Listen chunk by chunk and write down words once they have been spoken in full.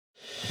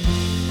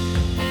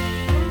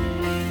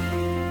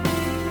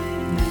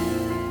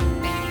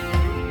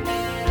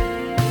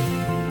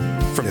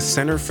the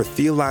Center for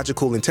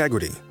Theological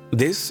Integrity.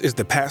 This is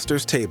the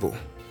Pastor's Table.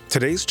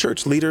 Today's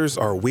church leaders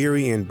are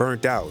weary and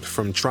burnt out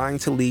from trying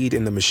to lead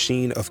in the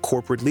machine of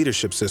corporate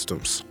leadership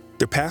systems.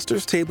 The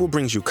Pastor's Table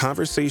brings you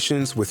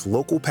conversations with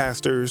local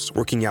pastors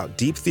working out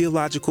deep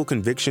theological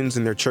convictions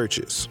in their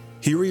churches.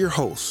 Here are your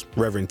hosts,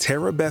 Reverend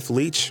Tara Beth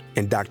Leach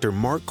and Dr.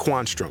 Mark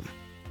Quanstrom.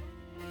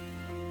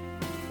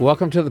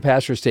 Welcome to the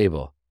Pastor's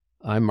Table.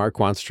 I'm Mark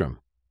Quanstrom.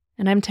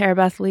 And I'm Tara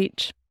Beth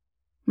Leach.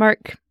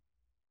 Mark,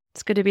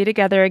 it's good to be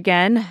together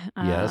again.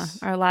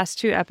 Yes. Our last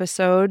two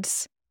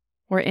episodes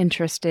were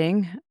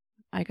interesting.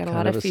 I got a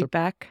lot of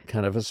feedback.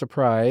 Kind of a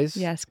surprise.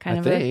 Yes,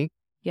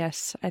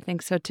 Yes, I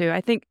think so too.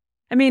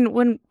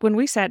 When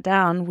we sat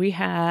down, we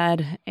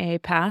had a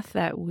path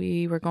that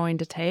we were going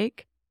to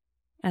take,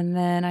 and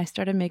then I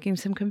started making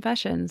some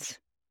confessions.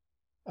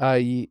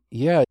 You've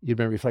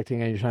been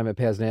reflecting on your time at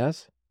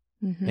Pasnaz,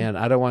 and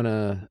I don't want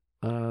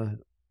to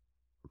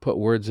put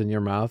words in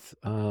your mouth,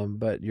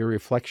 but your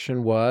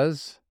reflection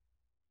was?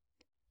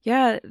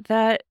 Yeah,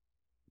 that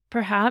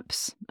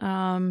perhaps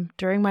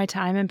during my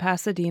time in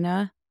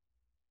Pasadena,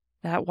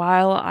 that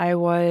while I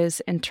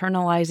was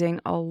internalizing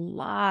a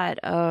lot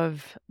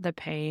of the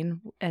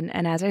pain,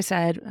 and as I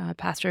said,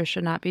 pastors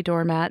should not be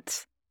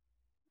doormats.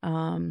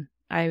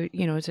 I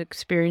was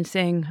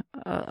experiencing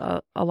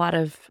a lot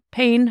of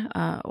pain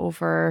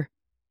over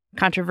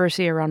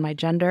controversy around my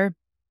gender,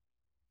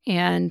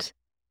 and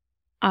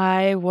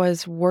I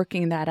was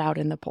working that out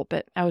in the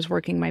pulpit. I was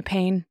working my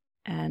pain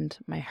and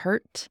my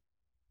hurt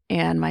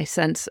and my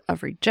sense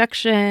of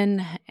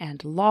rejection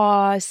and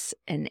loss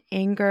and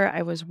anger.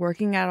 I was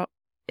working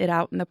it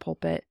out in the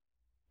pulpit,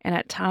 and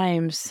at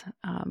times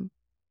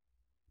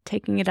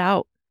taking it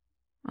out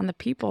on the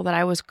people that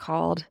I was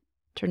called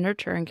to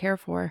nurture and care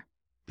for.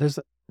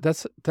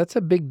 That's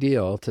a big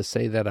deal to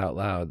say that out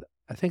loud.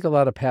 I think a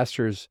lot of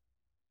pastors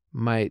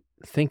might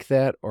think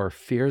that or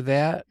fear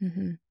that,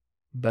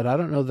 but I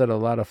don't know that a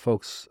lot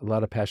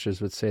of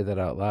pastors would say that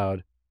out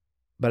loud.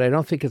 But I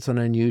don't think it's an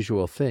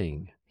unusual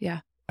thing. Yeah.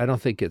 I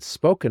don't think it's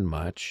spoken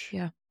much.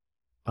 Yeah.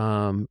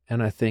 And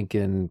I think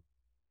in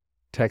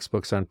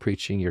textbooks on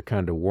preaching, you're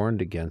kind of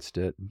warned against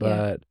it.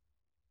 But,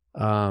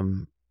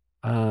 and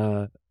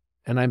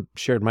I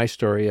shared my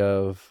story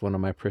of one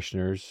of my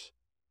parishioners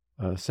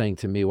saying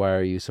to me, "Why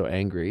are you so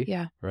angry?"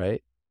 Yeah.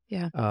 Right?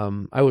 Yeah.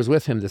 I was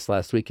with him this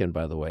last weekend,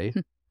 by the way,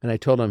 and I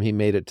told him he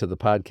made it to the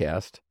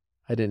podcast.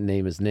 I didn't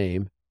name his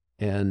name,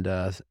 and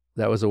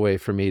that was a way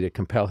for me to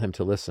compel him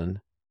to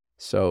listen.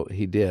 So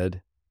he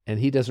did. And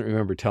he doesn't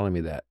remember telling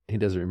me that. He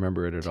doesn't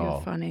remember it at all.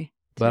 Too funny.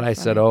 But I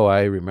said,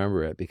 I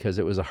remember it because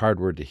it was a hard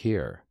word to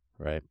hear,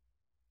 right?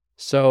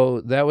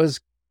 So that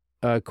was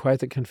quite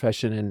the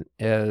confession, and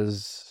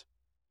as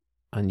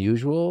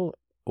unusual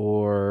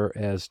or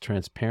as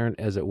transparent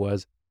as it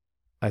was,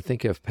 I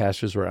think if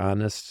pastors were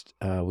honest,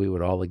 we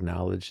would all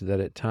acknowledge that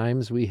at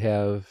times we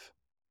have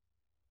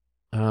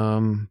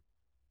not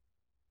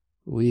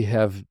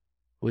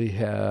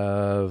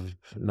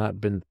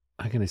been,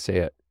 how can I say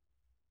it?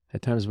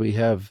 At times we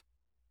have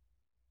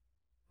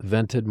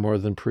vented more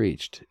than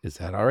preached. Is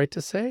that all right to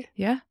say?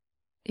 Yeah.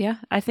 Yeah.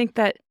 I think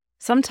that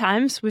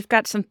sometimes we've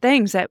got some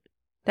things that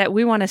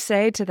we want to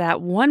say to that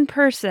one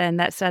person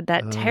that said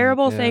that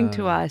terrible thing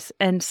to us.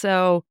 And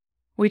so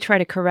we try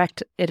to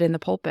correct it in the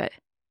pulpit.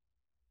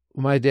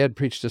 My dad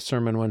preached a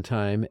sermon one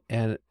time,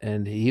 and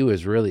he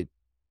was really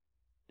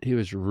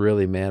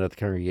mad at the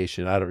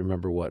congregation. I don't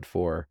remember what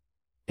for.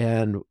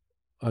 And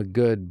a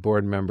good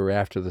board member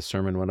after the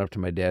sermon went up to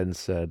my dad and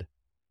said,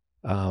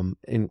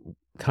 and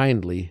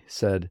kindly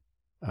said,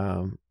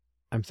 "I'm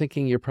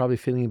thinking you're probably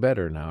feeling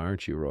better now,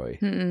 aren't you, Roy?"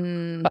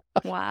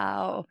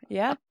 Wow.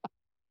 Yeah.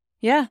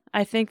 Yeah,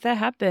 I think that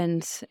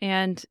happens.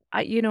 And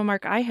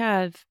Mark, I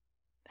have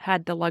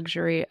had the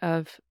luxury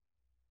of,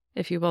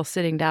 if you will,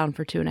 sitting down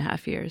for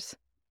 2.5 years.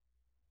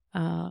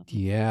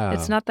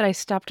 It's not that I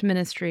stopped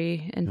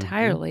ministry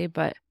entirely,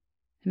 but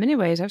in many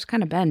ways I was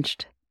kind of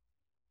benched.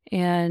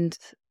 And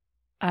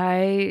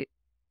I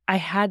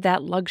had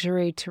that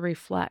luxury to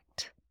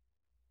reflect.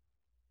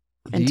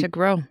 And to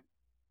grow.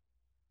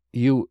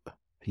 You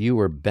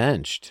were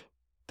benched.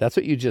 That's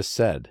what you just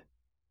said.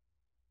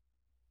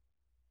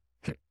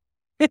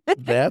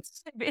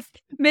 That's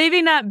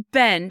maybe not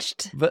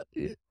benched, but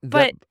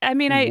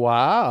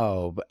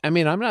wow. I'm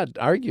not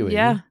arguing.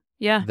 Yeah.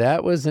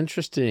 That was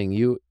interesting.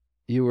 You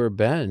were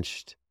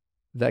benched.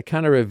 That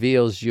kind of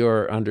reveals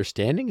your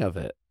understanding of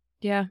it.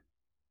 Yeah.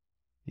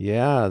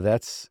 Yeah,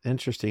 that's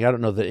interesting. I don't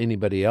know that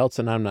anybody else,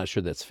 and I'm not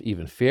sure that's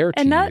even fair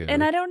to you.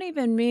 And I don't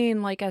even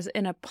mean like as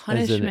in a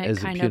punishment as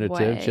kind a punitive, of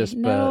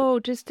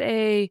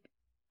way.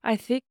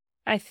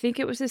 I think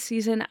it was a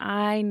season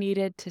I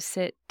needed to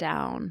sit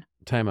down.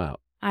 Time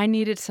out. I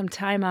needed some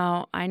time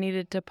out. I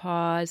needed to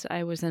pause.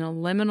 I was in a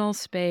liminal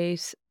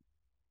space.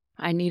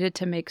 I needed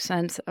to make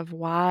sense of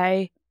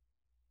why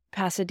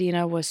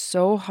Pasadena was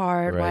so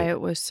hard, why it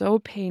was so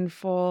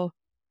painful.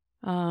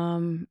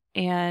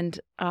 And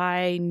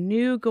I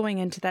knew going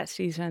into that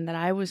season that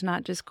I was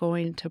not just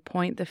going to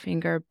point the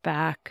finger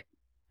back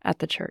at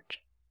the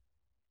church.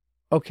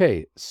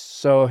 Okay,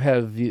 so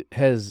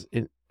has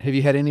have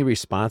you had any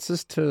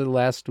responses to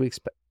last week's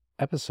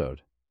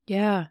episode?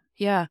 Yeah.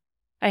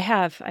 I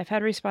have. I've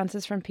had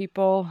responses from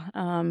people.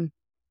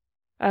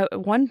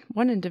 One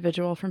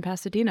individual from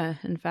Pasadena,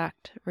 in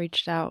fact,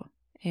 reached out,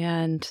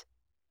 and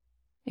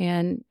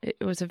it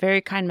was a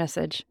very kind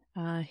message.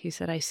 He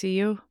said, "I see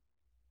you,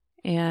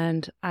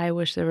 and I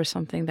wish there was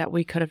something that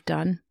we could have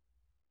done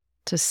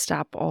to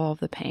stop all of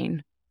the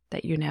pain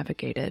that you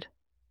navigated."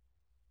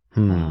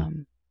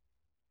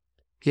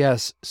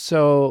 Yes.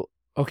 So,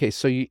 okay.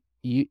 So you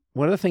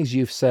one of the things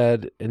you've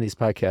said in these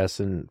podcasts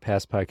and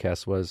past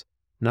podcasts was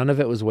none of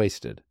it was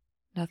wasted.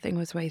 Nothing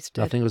was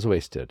wasted. Nothing was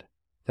wasted.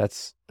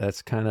 That's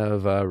kind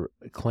of a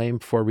claim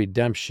for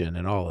redemption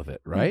in all of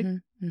it, right?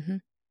 Mm-hmm.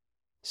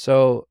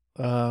 So,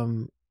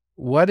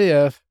 what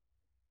if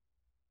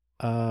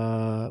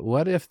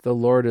the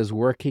Lord is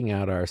working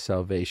out our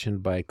salvation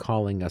by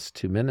calling us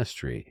to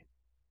ministry?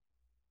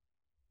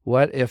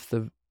 What if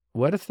the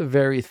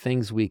very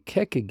things we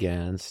kick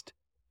against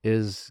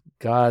is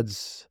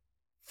God's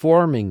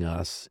forming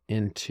us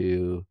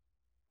into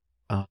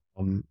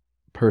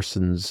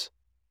persons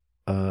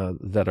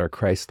that are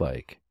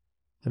Christ-like?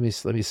 Let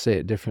me say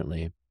it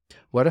differently.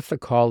 What if the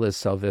call is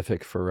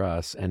salvific for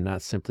us and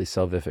not simply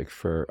salvific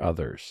for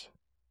others?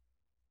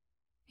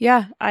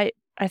 Yeah, I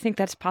think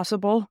that's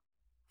possible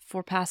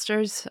for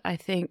pastors. I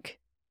think,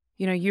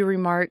 you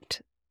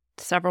remarked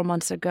several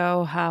months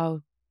ago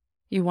how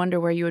you wonder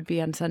where you would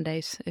be on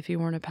Sundays if you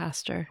weren't a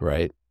pastor.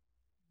 Right.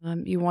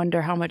 You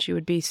wonder how much you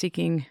would be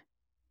seeking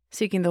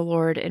the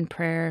Lord in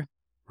prayer,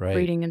 Right.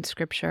 reading in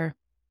Scripture.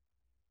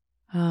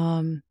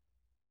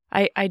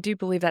 I do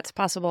believe that's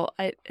possible.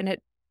 And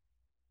it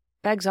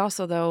begs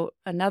also, though,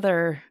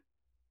 another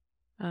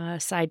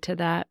side to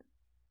that.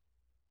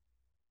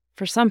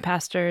 For some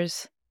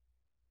pastors,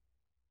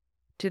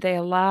 do they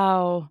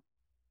allow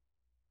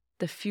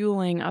the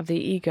fueling of the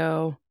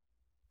ego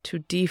to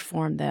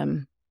deform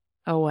them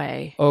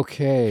away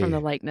from the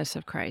likeness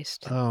of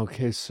Christ?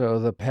 Okay, so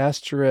the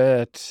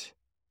pastorate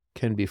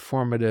can be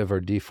formative or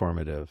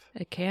deformative.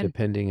 It can.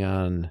 Depending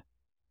on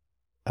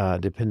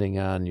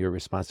your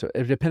response,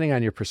 depending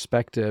on your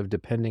perspective,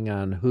 depending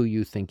on who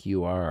you think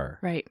you are.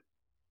 Right.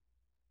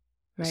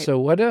 So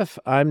what if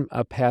I'm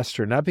a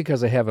pastor, not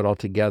because I have it all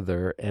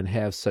together and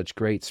have such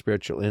great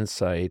spiritual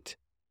insight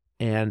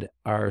and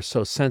are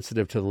so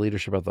sensitive to the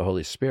leadership of the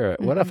Holy Spirit?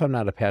 What if I'm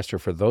not a pastor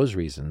for those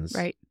reasons?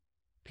 Right.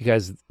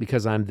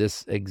 Because I'm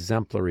this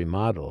exemplary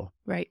model.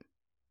 Right.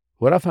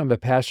 What if I'm a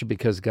pastor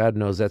because God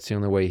knows that's the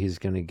only way he's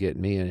going to get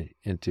me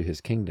into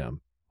his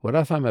kingdom? What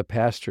if I'm a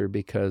pastor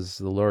because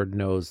the Lord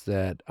knows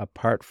that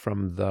apart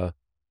from the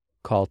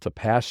call to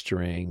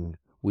pastoring,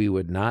 we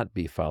would not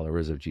be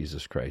followers of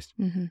Jesus Christ?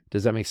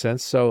 Does that make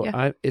sense? So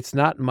Yeah. it's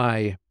not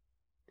my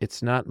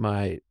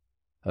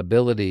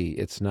ability.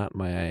 It's not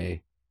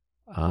me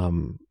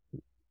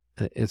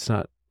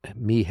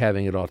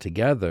having it all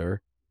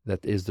together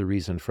that is the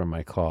reason for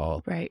my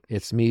call. Right.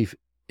 It's me.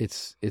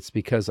 It's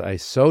because I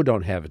so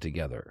don't have it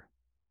together.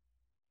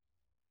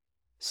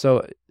 So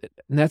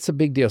and that's a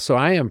big deal. So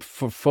I am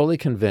fully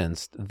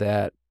convinced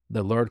that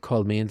the Lord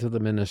called me into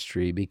the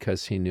ministry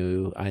because he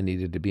knew I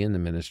needed to be in the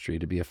ministry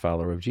to be a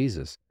follower of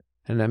Jesus.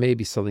 And I may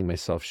be selling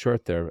myself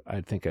short there.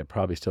 I think I'd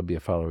probably still be a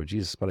follower of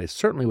Jesus, but I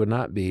certainly would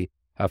not be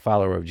a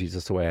follower of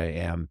Jesus the way I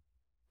am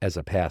as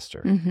a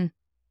pastor.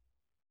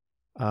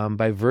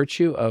 By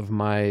virtue of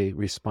my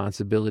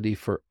responsibility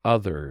for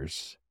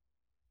others,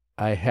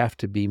 I have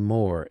to be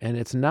more. And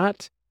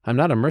I'm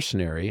not a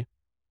mercenary.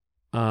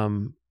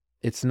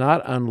 It's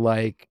not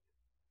unlike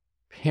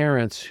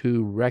parents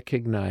who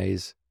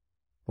recognize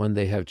when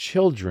they have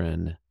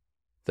children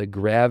the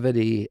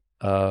gravity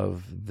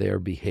of their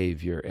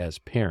behavior as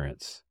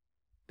parents.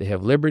 They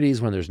have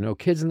liberties when there's no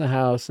kids in the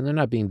house, and they're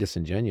not being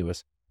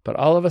disingenuous, but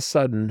all of a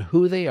sudden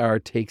who they are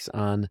takes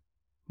on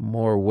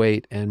more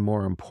weight and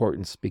more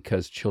importance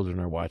because children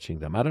are watching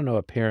them. I don't know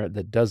a parent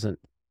that doesn't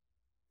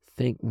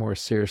think more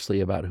seriously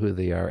about who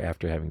they are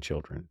after having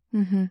children.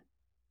 And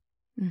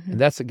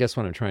that's, I guess,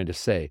 what I'm trying to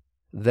say,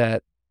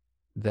 that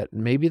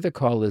maybe the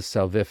call is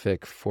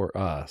salvific for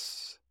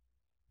us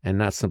and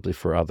not simply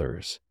for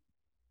others.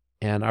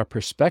 And our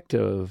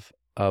perspective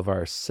of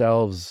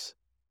ourselves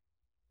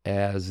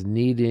as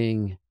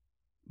needing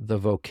the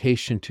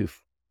vocation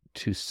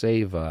to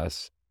save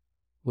us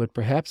would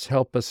perhaps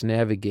help us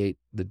navigate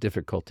the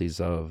difficulties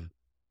of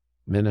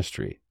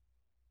ministry.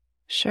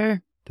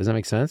 Sure. Does that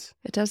make sense?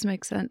 It does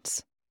make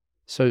sense.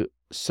 So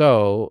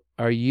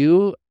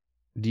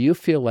do you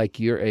feel like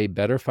you're a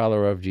better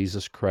follower of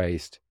Jesus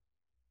Christ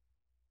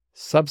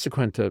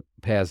subsequent to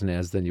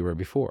Pasnaz than you were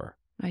before?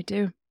 I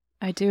do.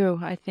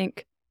 I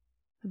think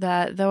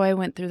that though I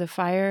went through the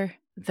fire,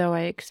 though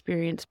I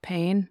experienced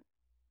pain,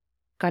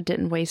 God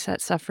didn't waste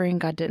that suffering.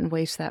 God didn't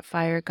waste that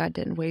fire. God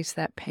didn't waste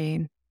that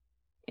pain,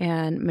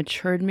 and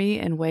matured me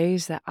in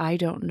ways that I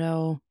don't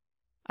know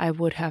I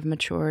would have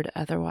matured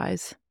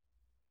otherwise.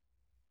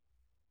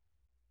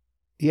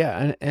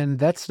 Yeah, and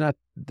that's not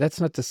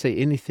to say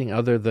anything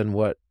other than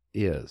what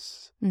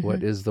is.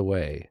 What is the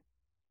way.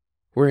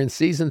 We're in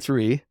season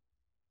 3,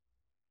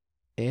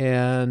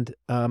 And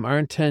our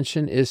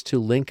intention is to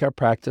link our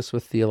practice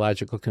with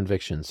theological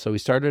convictions. So we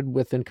started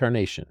with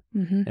incarnation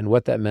and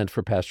what that meant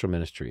for pastoral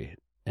ministry.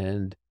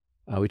 And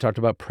we talked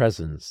about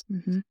presence.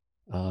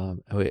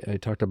 We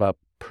talked about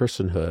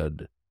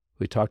personhood.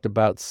 We talked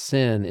about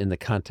sin in the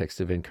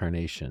context of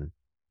incarnation.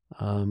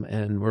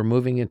 And we're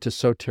moving into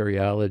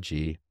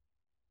soteriology.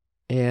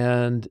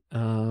 And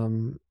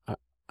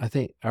I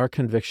think our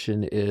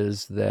conviction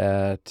is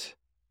that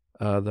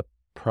the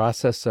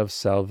process of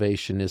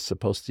salvation is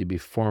supposed to be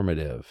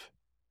formative,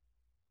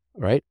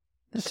 right?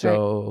 That's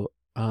right.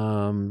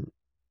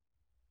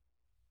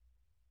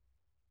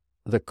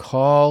 The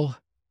call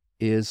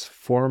is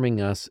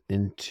forming us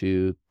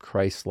into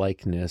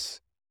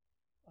Christ-likeness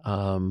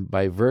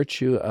by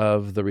virtue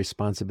of the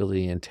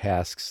responsibility and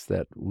tasks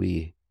that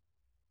we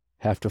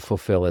have to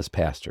fulfill as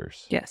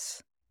pastors.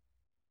 Yes.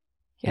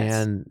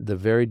 And the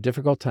very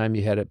difficult time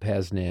you had at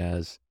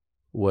Paznaz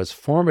was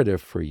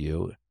formative for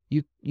you.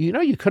 You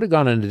could have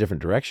gone in a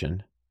different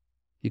direction.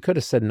 You could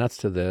have said nuts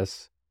to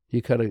this.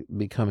 You could have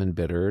become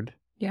embittered.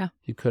 Yeah.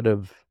 You could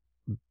have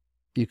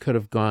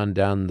gone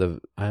down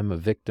the I'm a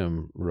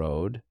victim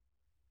road.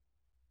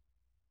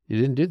 You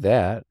didn't do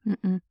that.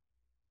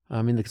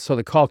 I mean, so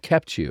the call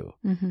kept you.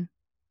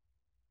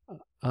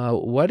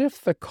 What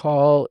if the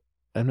call,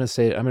 I'm going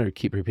to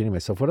keep repeating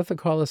myself. What if the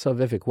call is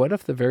salvific? What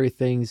if the very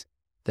things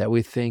that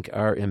we think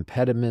are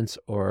impediments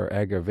or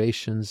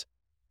aggravations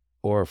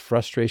or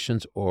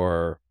frustrations,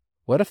 or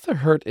what if the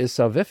hurt is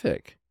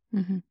salvific?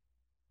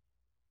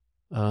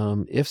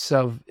 If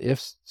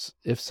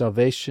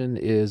salvation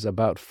is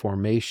about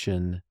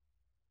formation,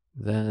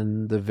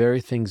 then the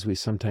very things we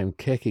sometimes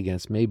kick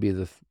against may be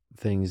the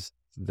things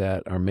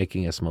that are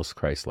making us most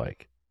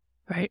Christ-like.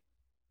 Right.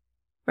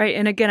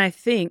 And again, I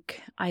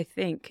think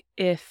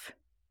if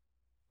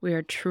we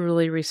are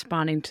truly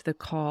responding to the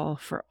call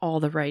for all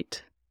the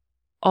right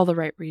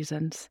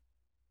reasons,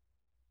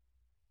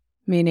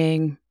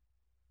 meaning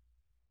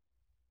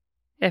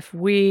if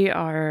we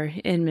are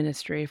in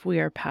ministry, if we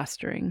are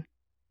pastoring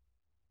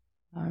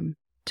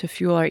to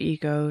fuel our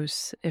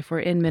egos, if we're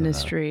in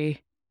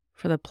ministry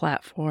for the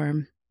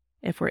platform,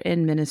 if we're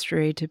in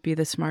ministry to be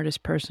the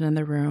smartest person in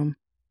the room,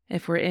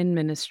 if we're in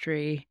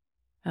ministry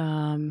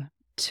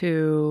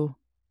to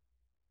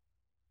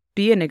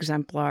be an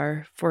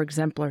exemplar for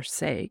exemplar's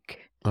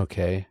sake,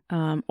 okay,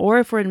 or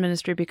if we're in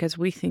ministry because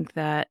we think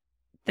that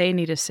they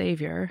need a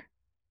savior,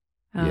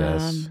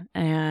 yes,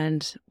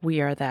 and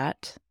we are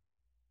that,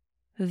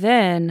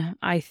 then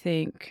I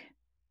think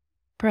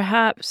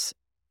perhaps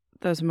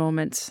those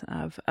moments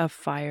of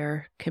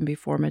fire can be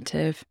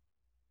formative.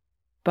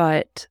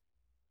 But,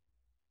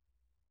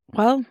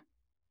 well,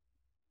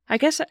 I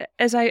guess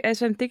as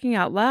I'm thinking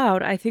out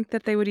loud, I think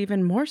that they would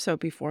even more so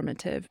be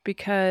formative,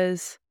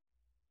 because,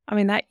 I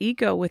mean, that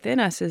ego within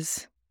us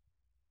is...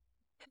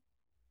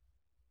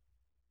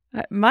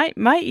 My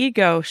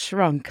ego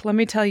shrunk. Let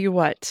me tell you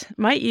what.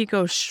 My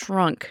ego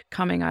shrunk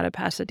coming out of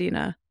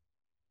Pasadena.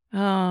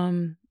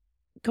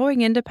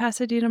 Going into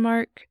Pasadena,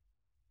 Mark,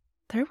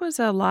 there was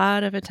a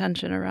lot of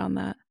attention around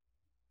that.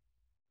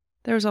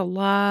 There was a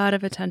lot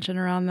of attention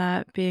around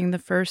that, being the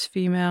first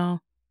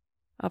female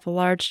of a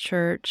large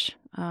church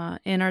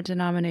in our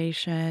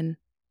denomination.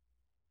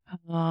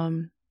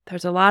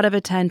 There's a lot of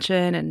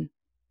attention in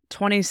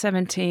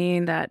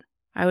 2017 that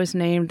I was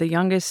named the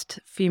youngest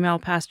female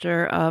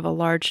pastor of a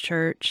large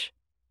church.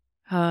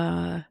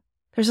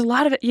 There's a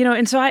lot of it,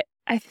 and so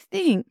I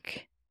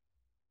think,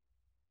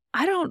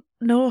 I don't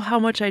know how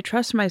much I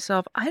trust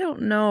myself. I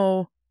don't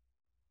know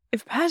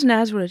if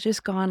Paznaz would have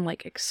just gone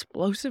like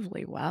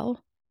explosively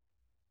well.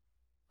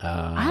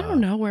 I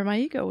don't know where my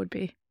ego would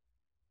be.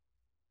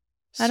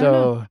 I don't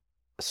know.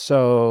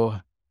 So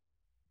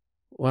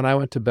when I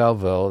went to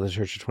Belleville, the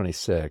Church of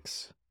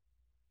 26,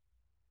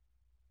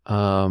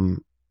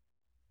 one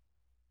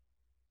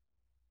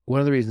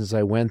of the reasons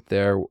I went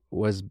there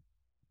was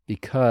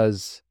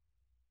because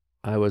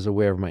I was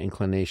aware of my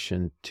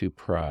inclination to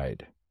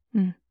pride.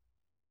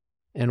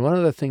 And one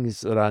of the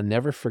things that I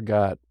never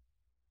forgot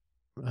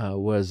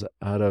was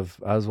out of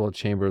Oswald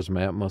Chambers,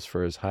 "My utmost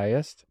for his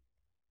highest."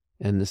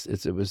 And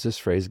it was this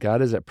phrase: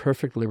 "God is at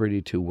perfect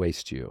liberty to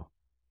waste you,"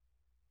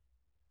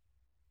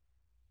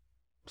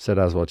 said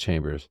Oswald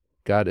Chambers.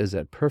 God is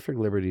at perfect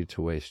liberty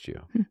to waste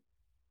you.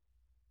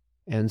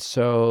 And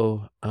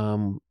so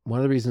one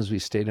of the reasons we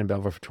stayed in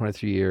Belleville for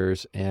 23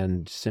 years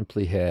and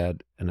simply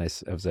had, and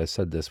as I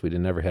said this, we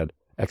never had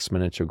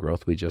exponential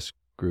growth. We just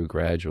grew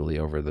gradually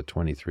over the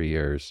 23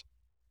 years,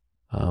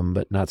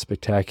 but not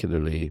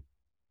spectacularly.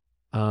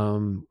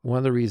 One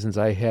of the reasons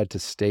I had to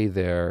stay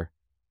there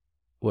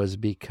was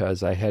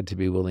because I had to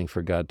be willing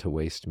for God to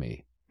waste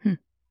me,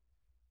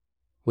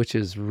 which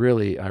is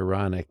really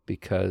ironic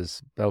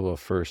because Belleville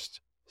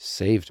first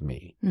saved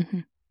me,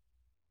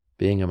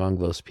 being among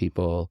those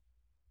people.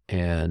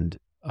 And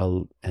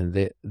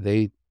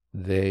they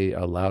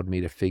allowed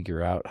me to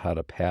figure out how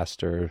to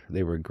pastor.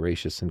 They were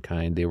gracious and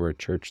kind. They were a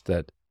church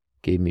that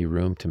gave me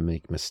room to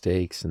make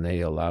mistakes, and they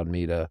allowed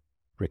me to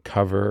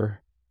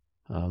recover.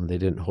 They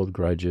didn't hold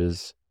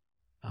grudges.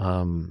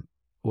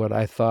 what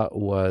I thought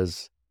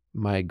was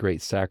my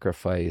great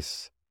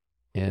sacrifice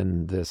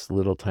in this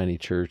little tiny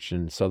church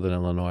in Southern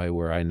Illinois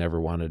where I never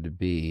wanted to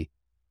be,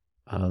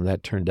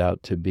 that turned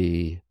out to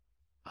be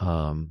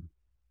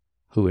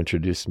who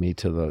introduced me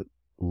to the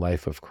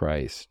life of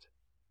Christ.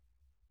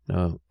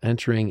 Now,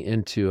 entering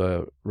into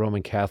a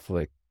Roman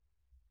Catholic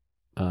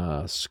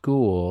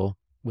school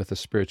with a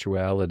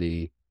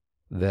spirituality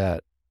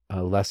that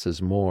less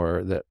is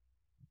more,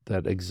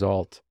 that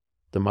exalt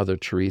the Mother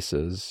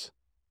Teresa's,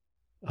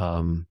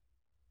 and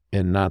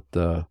not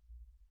the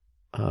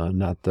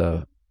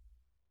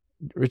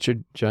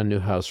Richard John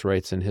Newhouse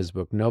writes in his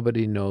book,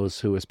 nobody knows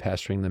who was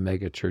pastoring the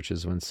mega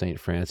churches when St.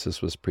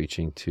 Francis was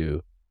preaching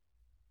to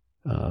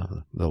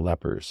the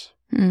lepers.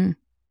 Mm.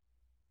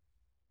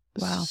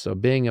 Wow. So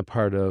being a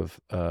part of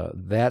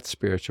that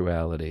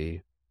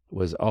spirituality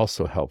was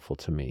also helpful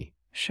to me.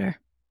 Sure.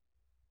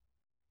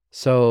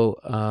 So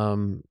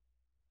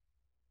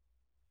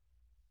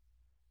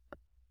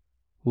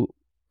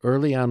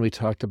early on we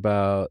talked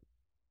about,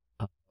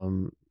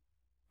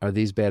 are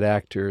these bad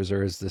actors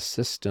or is the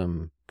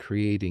system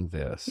creating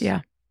this?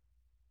 Yeah.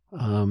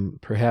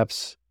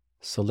 Perhaps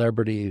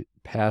celebrity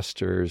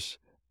pastors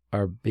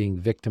are being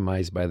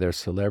victimized by their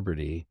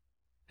celebrity,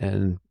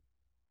 and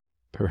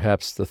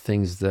perhaps the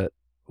things that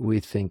we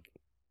think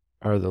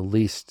are the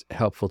least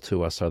helpful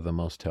to us are the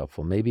most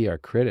helpful. Maybe our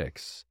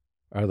critics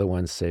are the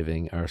ones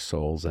saving our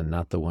souls and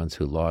not the ones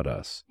who laud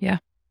us. Yeah.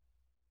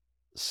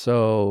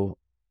 So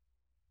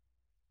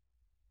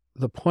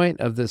the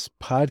point of this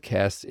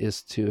podcast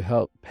is to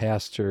help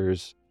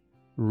pastors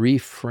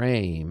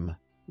reframe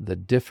the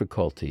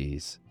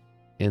difficulties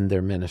in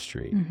their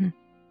ministry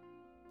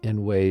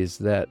in ways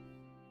that,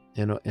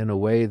 in a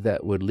way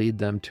that would lead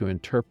them to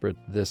interpret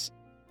this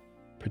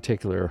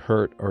particular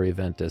hurt or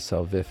event as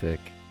salvific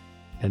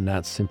and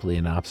not simply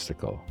an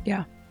obstacle.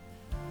 Yeah.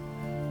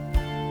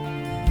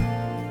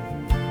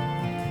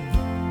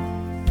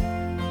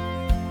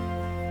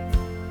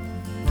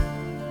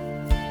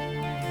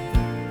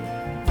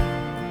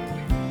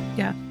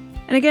 Yeah.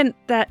 And again,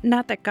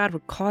 not that God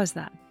would cause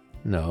that.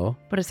 No.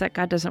 But it's that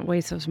God doesn't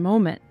waste those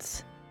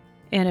moments.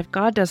 And if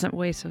God doesn't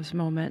waste those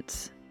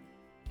moments,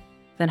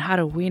 then how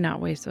do we not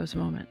waste those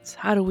moments?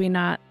 How do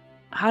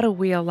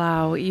we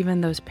allow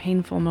even those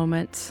painful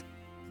moments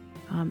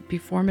be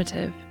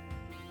formative?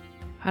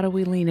 How do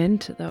we lean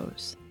into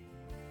those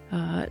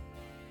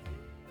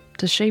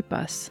to shape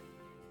us?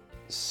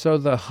 So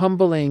the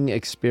humbling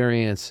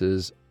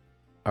experiences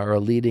are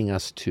leading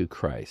us to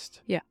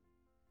Christ. Yeah.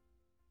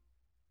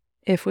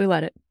 If we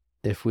let it.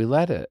 If we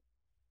let it.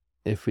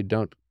 If we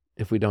don't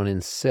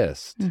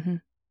insist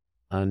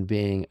on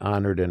being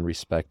honored and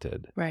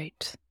respected.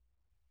 Right.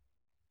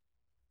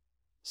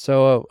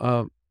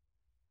 So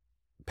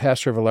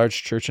pastor of a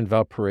large church in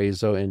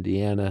Valparaiso,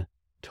 Indiana,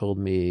 told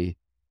me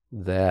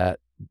that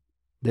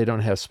they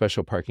don't have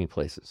special parking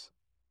places.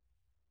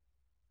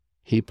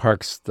 He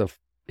parks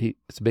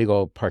it's a big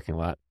old parking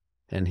lot,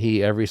 and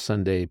he every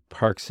Sunday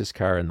parks his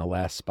car in the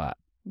last spot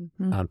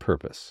on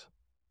purpose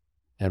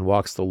and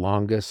walks the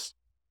longest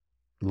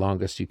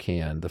you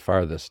can, the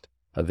farthest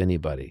of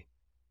anybody.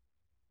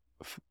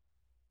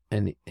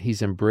 And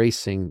he's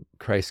embracing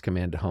Christ's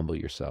command to humble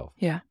yourself.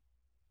 Yeah.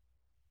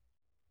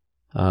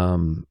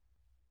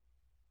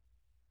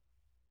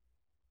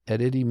 At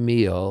any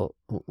meal,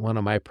 one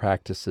of my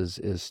practices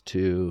is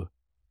to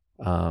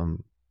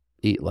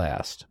eat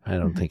last. I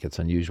don't think it's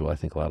unusual. I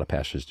think a lot of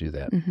pastors do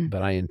that.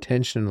 But I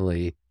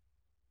intentionally,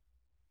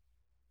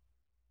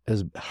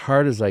 as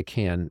hard as I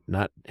can,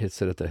 not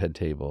sit at the head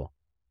table,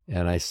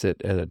 and I sit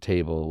at a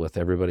table with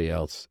everybody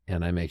else,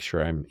 and I make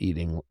sure I'm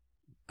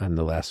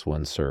the last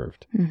one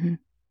served,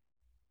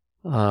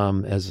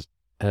 as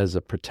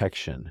a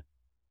protection.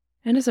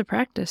 And as a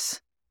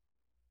practice.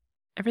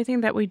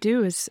 Everything that we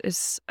do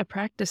is a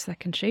practice that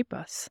can shape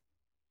us.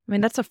 I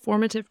mean, that's a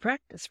formative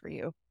practice for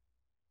you.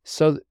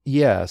 So,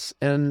 yes.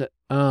 And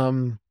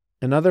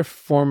another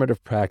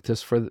formative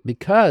practice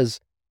because,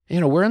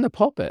 we're in the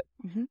pulpit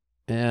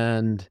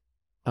and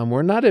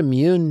we're not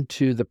immune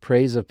to the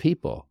praise of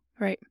people.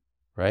 Right.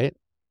 Right.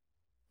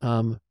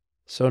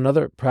 So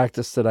another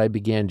practice that I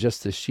began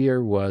just this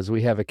year was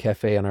we have a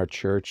cafe in our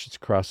church. It's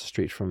across the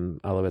street from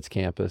Olivet's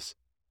campus.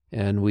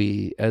 And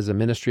we, as a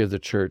ministry of the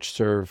church,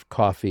 serve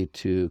coffee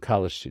to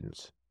college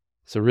students.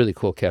 It's a really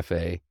cool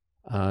cafe.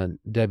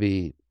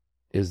 Debbie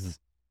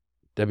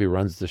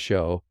runs the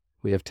show.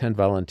 We have 10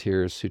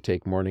 volunteers who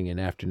take morning and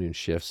afternoon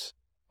shifts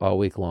all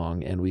week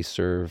long, and we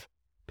serve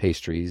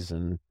pastries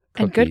and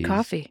cookies. And good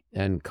coffee.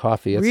 And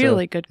coffee. It's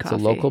really good coffee.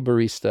 It's a local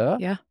barista.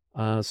 Yeah.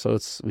 So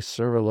we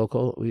serve a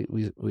local,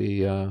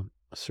 we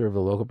serve a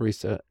local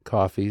barista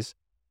coffees,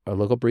 a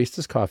local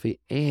barista's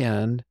coffee,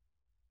 and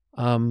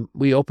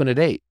we open at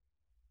 8.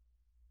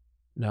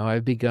 Now,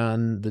 I've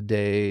begun the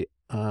day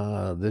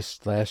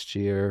this last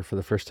year for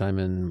the first time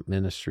in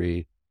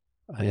ministry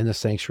in the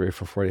sanctuary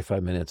for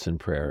 45 minutes in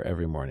prayer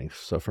every morning.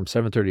 So from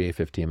 7:30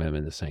 to 8:15, I'm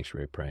in the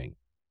sanctuary praying.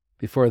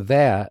 Before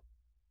that,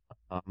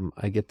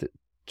 I get to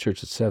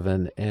church at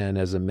 7, and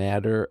as a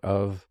matter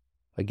of,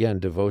 again,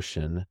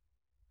 devotion,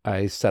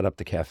 I set up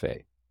the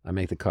cafe. I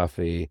make the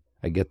coffee.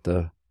 I get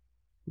the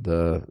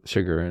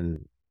sugar,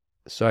 and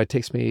so it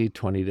takes me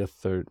 15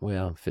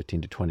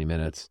 to 20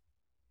 minutes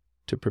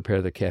to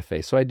prepare the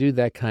cafe. So I do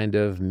that kind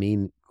of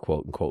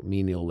quote unquote,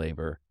 menial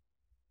labor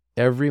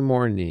every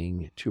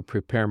morning to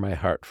prepare my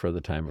heart for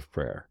the time of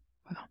prayer.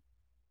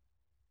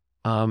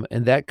 Wow.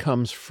 And that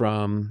comes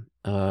from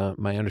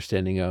my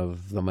understanding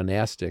of the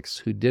monastics,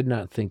 who did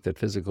not think that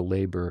physical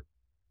labor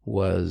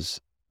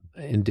was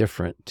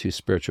indifferent to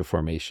spiritual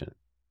formation.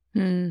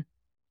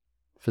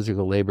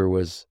 Physical labor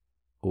was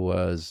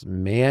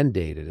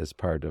mandated as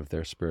part of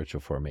their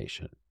spiritual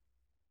formation.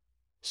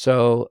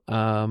 So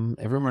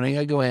every morning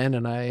I go in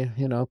and I,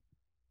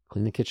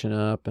 clean the kitchen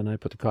up, and I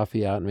put the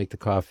coffee out and make the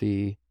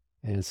coffee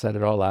and set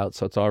it all out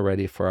so it's all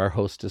ready for our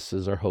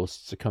hostesses or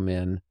hosts to come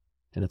in,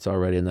 and it's all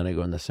ready. And then I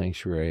go in the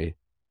sanctuary.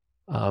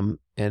 And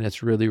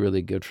it's really,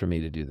 really good for me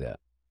to do that.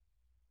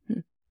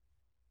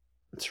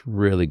 It's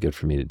really good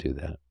for me to do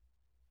that.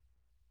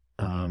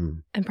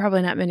 And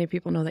probably not many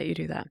people know that you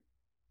do that.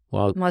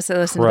 Well, unless they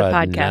listen to the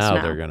podcast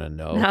now. They're going to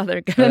know. Now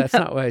they're going to know. That's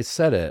not why I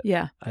said it.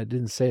 Yeah. I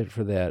didn't say it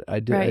for that. I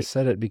did. Right. I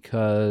said it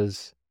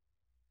because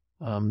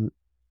that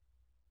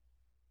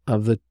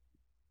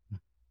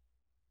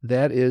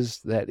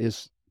is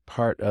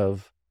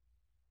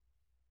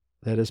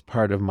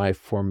part of my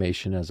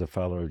formation as a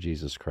follower of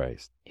Jesus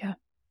Christ. Yeah.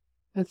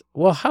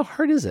 Well, how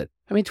hard is it?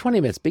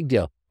 20 minutes, big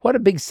deal. What a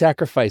big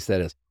sacrifice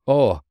that is.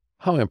 Oh,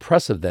 how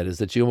impressive that is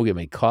that you will get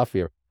me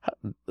coffee.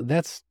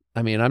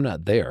 I'm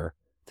not there.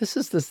 This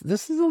is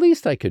the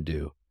least I could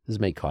do, is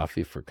make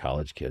coffee for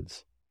college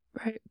kids.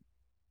 Right.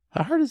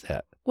 How hard is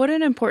that? What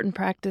an important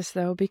practice,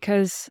 though,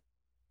 because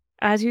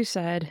as you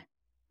said,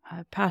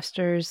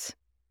 pastors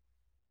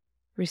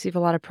receive a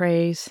lot of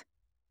praise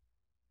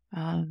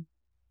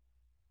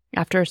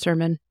after a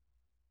sermon.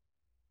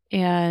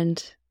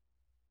 And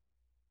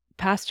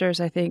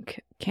pastors, I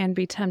think, can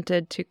be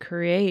tempted to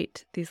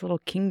create these little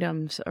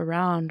kingdoms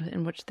around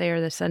in which they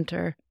are the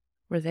center,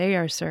 where they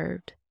are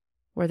served,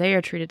 where they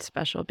are treated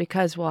special,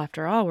 because, well,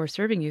 after all, we're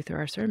serving you through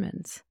our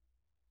sermons.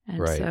 And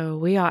right. So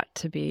we ought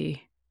to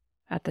be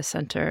at the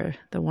center,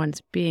 the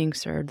ones being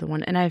served,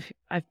 and I've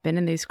been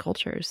in these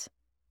cultures.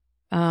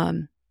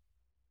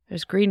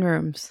 There's green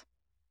rooms,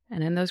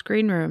 and in those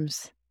green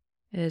rooms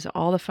is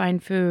all the fine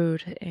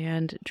food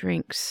and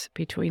drinks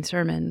between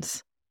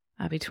sermons,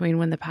 between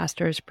when the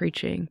pastor is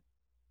preaching.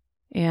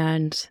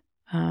 And,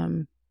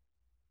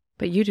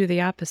 but you do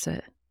the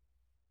opposite.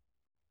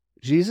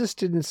 Jesus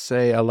didn't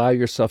say, allow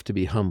yourself to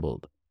be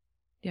humbled.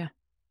 Yeah.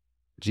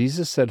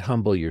 Jesus said,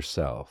 humble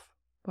yourself.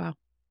 Wow.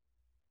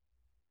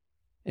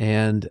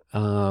 And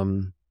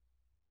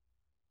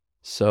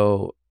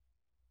so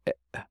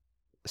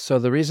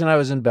the reason I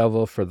was in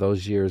Belleville for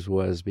those years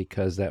was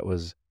because that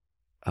was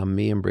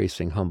me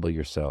embracing humble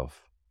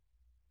yourself.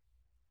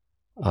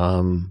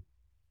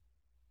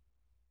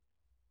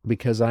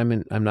 Because I'm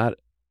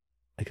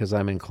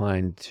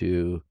inclined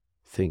to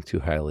think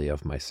too highly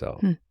of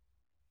myself,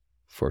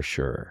 for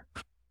sure.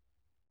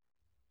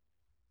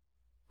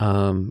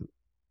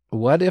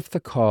 What if the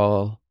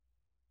call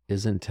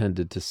is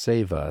intended to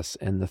save us,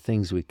 and the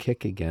things we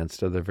kick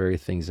against are the very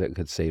things that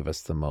could save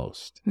us the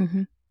most?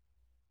 Mm-hmm.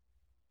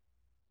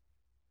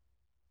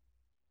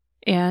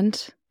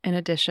 And in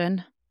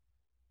addition,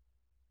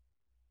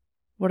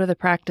 what are the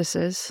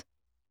practices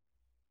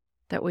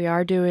that we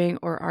are doing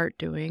or aren't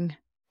doing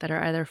that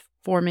are either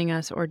forming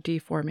us or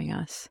deforming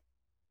us?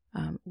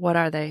 What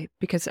are they?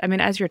 Because,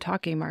 as you're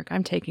talking, Mark,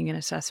 I'm taking an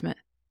assessment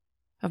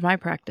of my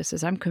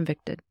practices. I'm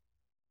convicted.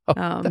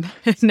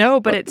 No,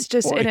 but it's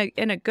just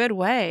in a good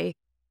way.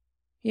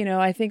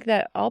 I think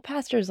that all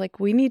pastors,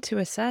 we need to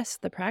assess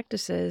the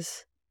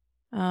practices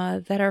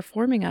that are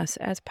forming us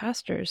as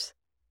pastors.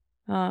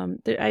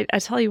 I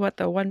tell you what,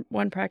 though,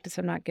 one practice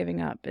I'm not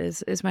giving up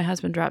is my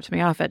husband drops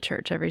me off at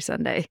church every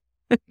Sunday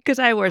because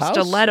I wear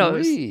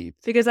stilettos. Sweet.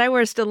 Because I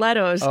wear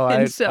stilettos. Oh,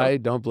 and so, I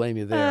don't blame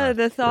you there.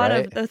 The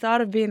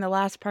thought of being the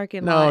last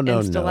parking lot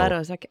in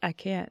stilettos, no. I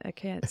can't.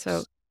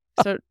 So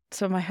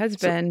my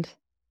husband.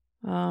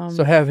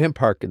 So have him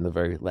park in the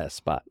very last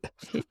spot.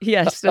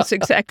 Yes, that's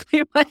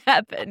exactly what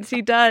happens.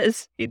 He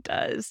does.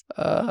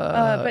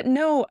 But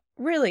no,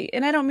 really,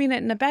 and I don't mean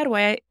it in a bad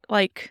way.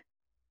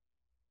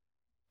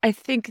 I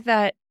think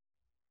that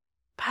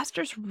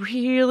pastors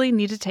really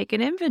need to take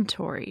an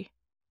inventory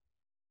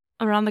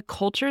around the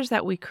cultures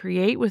that we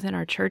create within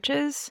our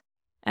churches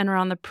and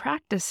around the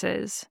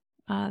practices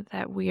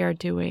that we are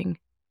doing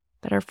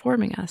that are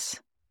forming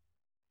us.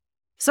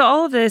 So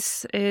all of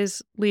this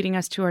is leading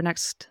us to our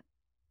next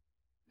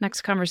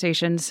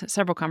conversations,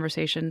 several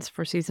conversations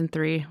for season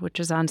 3, which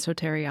is on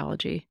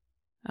soteriology.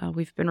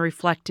 We've been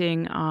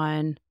reflecting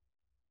on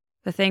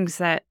the things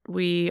that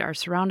we are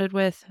surrounded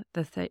with,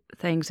 the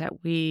things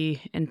that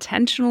we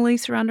intentionally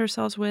surround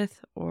ourselves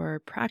with, or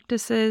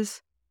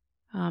practices,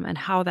 and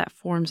how that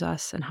forms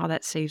us and how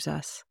that saves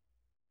us.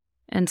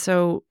 And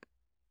so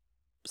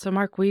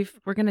Mark, we're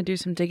going to do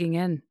some digging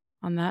in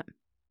on that.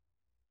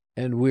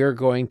 And we're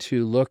going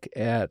to look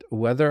at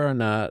whether or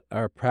not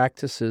our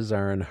practices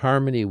are in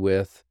harmony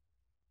with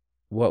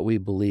what we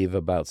believe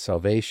about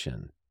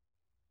salvation.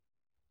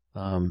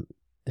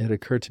 It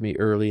occurred to me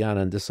early on,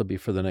 and this will be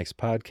for the next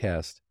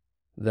podcast,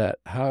 that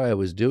how I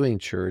was doing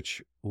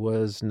church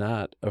was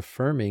not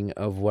affirming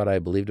of what I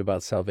believed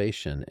about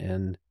salvation.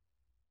 And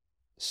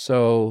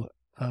so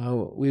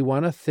we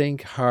want to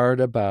think hard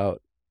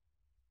about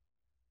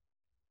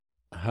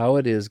how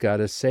it is God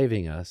is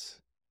saving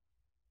us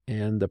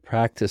and the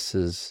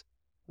practices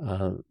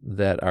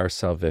that are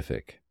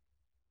salvific.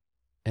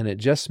 And it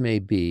just may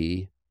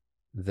be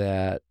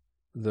that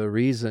the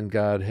reason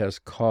God has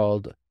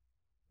called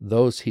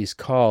those he's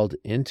called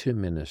into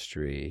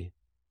ministry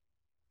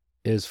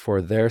is for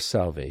their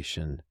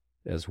salvation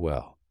as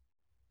well.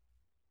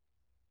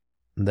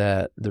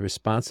 That the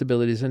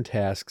responsibilities and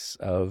tasks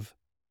of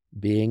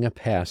being a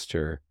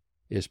pastor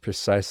is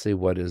precisely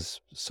what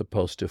is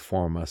supposed to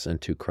form us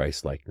into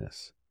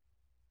Christ-likeness.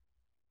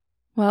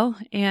 Well,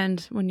 and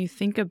when you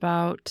think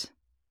about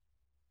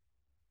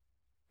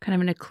kind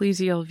of an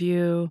ecclesial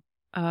view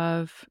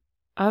of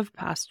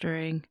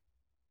pastoring,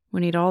 we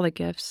need all the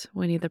gifts.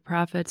 We need the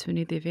prophets, we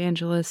need the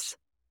evangelists,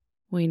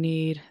 we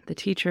need the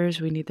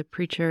teachers, we need the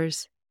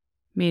preachers,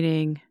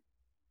 meaning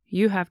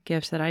you have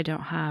gifts that I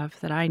don't have,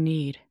 that I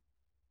need,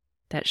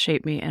 that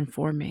shape me and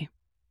form me,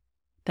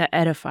 that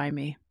edify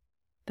me,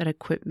 that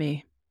equip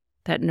me,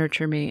 that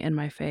nurture me in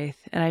my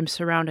faith. And I'm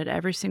surrounded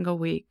every single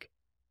week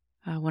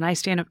when I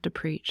stand up to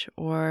preach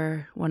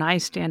or when I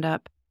stand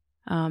up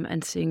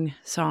and sing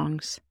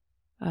songs.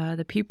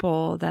 The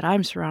people that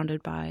I'm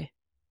surrounded by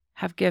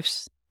have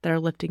gifts that are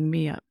lifting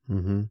me up,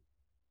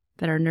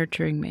 that are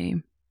nurturing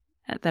me,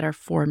 that are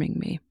forming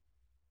me.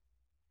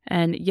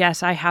 And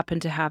yes, I happen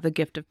to have the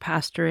gift of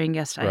pastoring.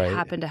 Yes, I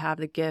happen to have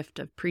the gift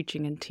of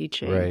preaching and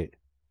teaching. Right.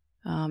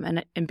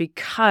 And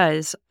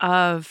because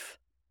of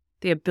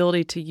the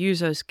ability to use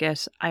those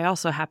gifts, I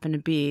also happen to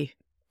be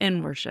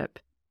in worship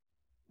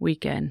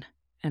week in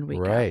and week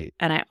out.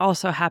 And I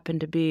also happen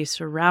to be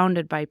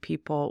surrounded by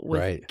people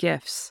with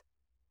gifts,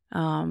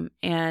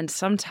 and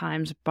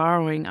sometimes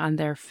borrowing on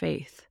their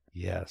faith.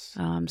 Yes.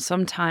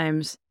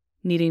 Sometimes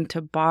needing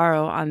to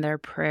borrow on their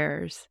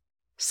prayers.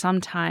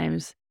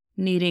 Sometimes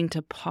needing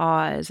to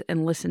pause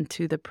and listen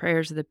to the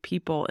prayers of the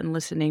people and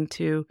listening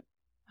to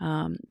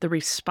the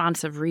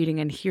responsive reading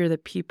and hear the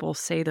people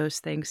say those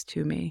things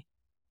to me.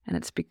 And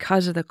it's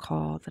because of the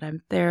call that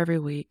I'm there every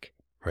week,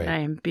 that I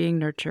am being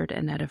nurtured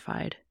and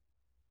edified.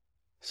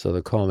 So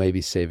the call may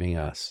be saving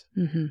us.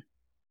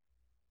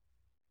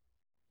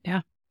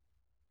 Yeah.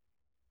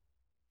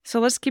 So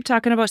let's keep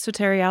talking about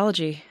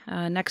soteriology.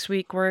 Next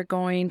week, we're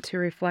going to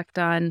reflect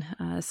on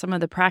some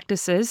of the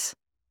practices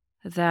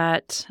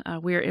that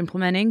we are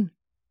implementing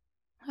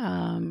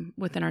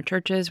within our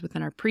churches,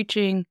 within our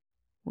preaching,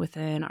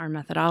 within our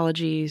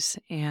methodologies,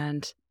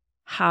 and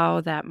how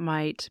that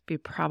might be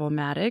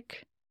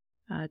problematic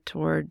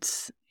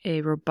towards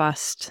a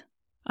robust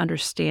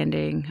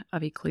understanding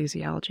of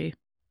ecclesiology.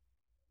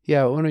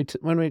 Yeah, when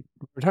we're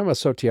talking about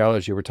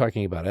soteriology, we're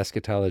talking about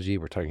eschatology,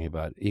 we're talking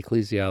about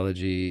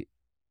ecclesiology,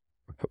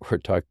 we're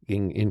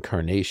talking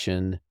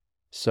incarnation.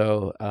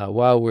 So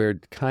while we're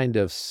kind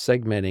of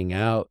segmenting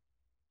out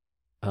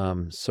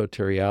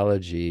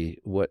soteriology,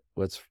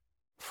 what's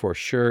for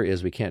sure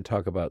is we can't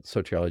talk about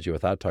soteriology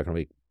without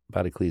talking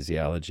about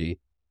ecclesiology,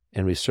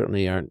 and we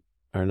certainly are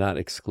not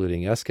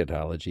excluding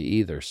eschatology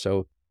either.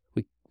 So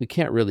we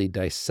can't really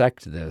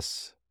dissect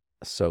this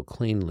so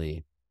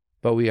cleanly,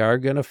 but we are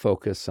going to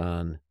focus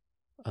on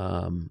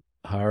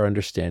our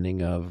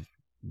understanding of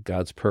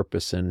God's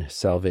purpose in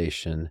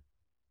salvation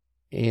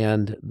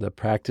and the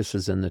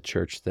practices in the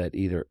church that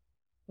either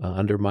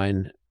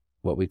undermine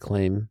what we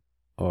claim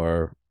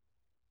or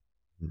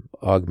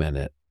augment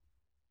it.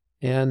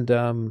 And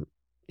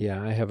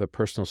I have a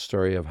personal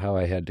story of how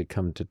I had to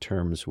come to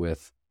terms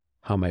with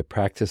how my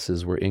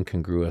practices were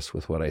incongruous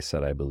with what I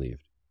said I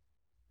believed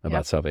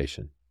about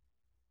salvation.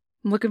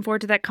 I'm looking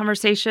forward to that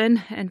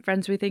conversation. And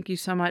friends, we thank you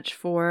so much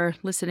for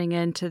listening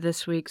in to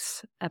this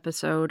week's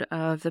episode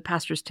of The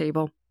Pastor's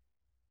Table.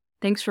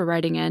 Thanks for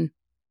writing in.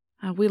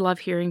 We love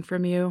hearing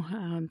from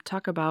you.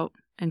 Talk about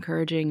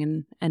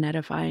encouraging and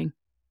edifying.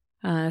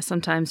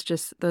 Sometimes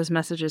just those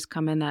messages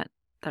come in that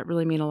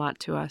really mean a lot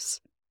to us.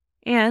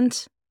 And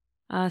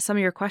some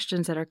of your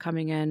questions that are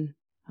coming in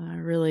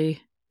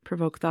really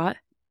provoke thought.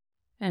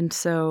 And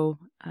so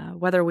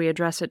whether we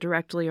address it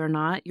directly or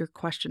not, your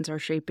questions are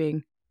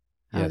shaping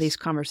these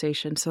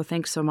conversations. So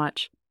thanks so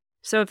much.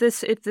 So if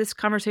this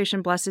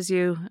conversation blesses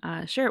you,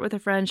 share it with a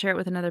friend, share it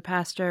with another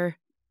pastor.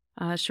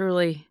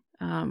 Surely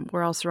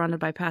we're all surrounded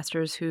by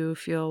pastors who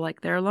feel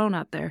like they're alone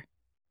out there.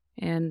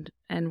 And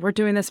we're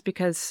doing this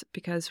because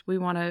we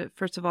want to,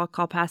 first of all,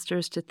 call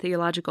pastors to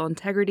theological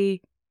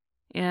integrity,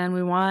 and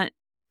we want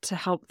to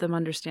help them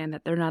understand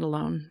that they're not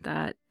alone,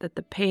 that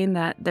the pain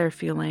that they're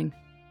feeling,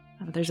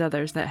 there's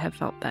others that have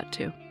felt that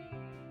too.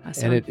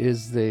 And it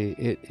is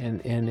it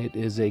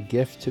is a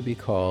gift to be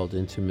called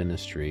into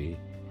ministry.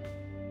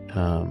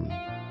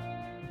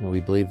 We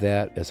believe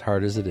that, as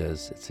hard as it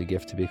is, it's a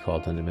gift to be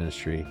called into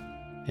ministry,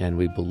 and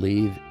we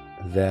believe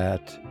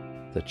that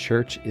the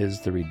church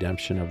is the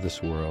redemption of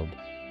this world,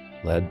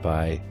 led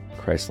by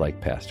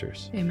Christ-like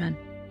pastors. Amen.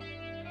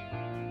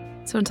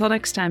 So until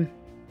next time,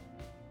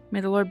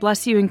 may the Lord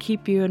bless you and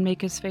keep you and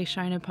make his face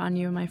shine upon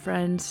you, my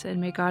friends, and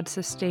may God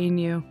sustain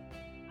you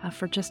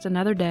for just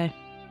another day,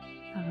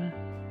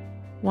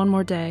 one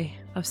more day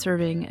of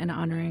serving and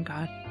honoring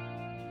God.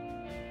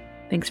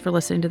 Thanks for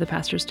listening to The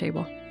Pastor's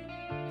Table.